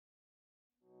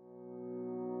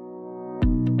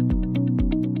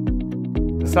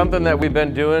Something that we've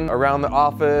been doing around the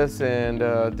office and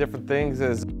different things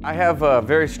is I have a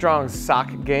very strong sock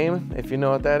game, if you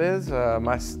know what that is.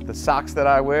 The socks that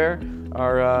I wear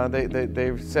are,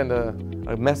 they send a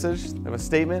message, a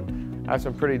statement. I have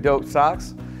some pretty dope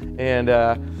socks. And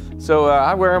so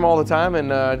I wear them all the time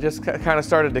and just kind of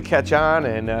started to catch on.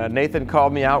 And Nathan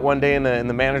called me out one day in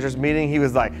the manager's meeting. He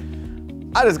was like,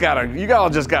 you all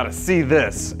just gotta see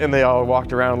this. And they all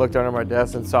walked around and looked under my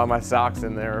desk and saw my socks,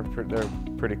 and they're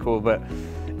pretty cool.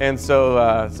 And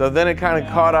so then it kind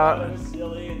of caught on.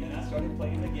 Silly, and then I started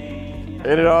playing the game.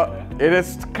 It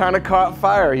just kind of caught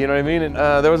fire, you know what I mean? And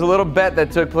there was a little bet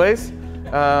that took place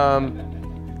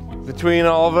between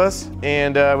all of us,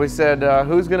 and we said,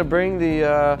 who's gonna bring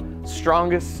the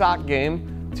strongest sock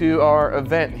game to our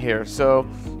event here? So.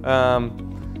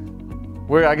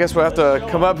 I guess we'll have to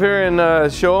come up here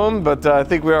and show them, but I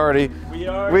think we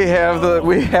have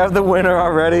the winner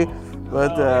already.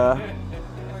 But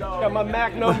got my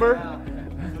MAC number.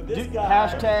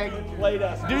 Hashtag played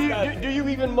us. Do you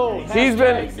even mold? He's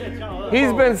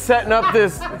been setting up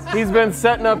this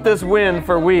win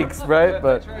for weeks, right?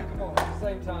 But at the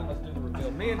same time, let's do the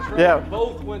reveal. Me and Trey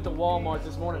both went to Walmart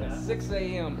this morning at 6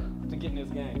 a.m. to get in this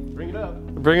game. Bring it up.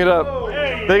 Bring it up.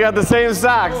 Hey. They got the same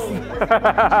socks.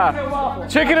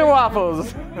 Chicken and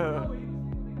waffles.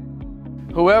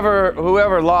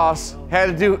 Whoever lost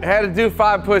had to do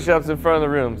 5 push-ups in front of the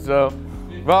room. So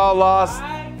if all lost,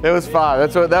 it was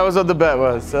 5. That was what the bet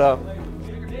was. So.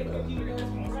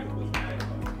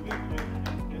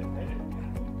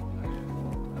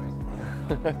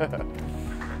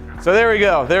 So there we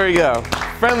go.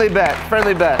 Friendly bet.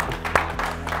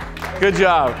 Good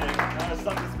job.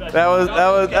 That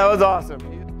was awesome.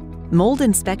 Mold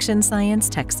Inspection Science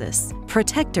Texas.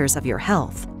 Protectors of your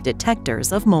health.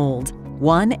 Detectors of mold.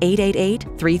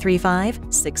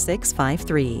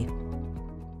 1-888-335-6653.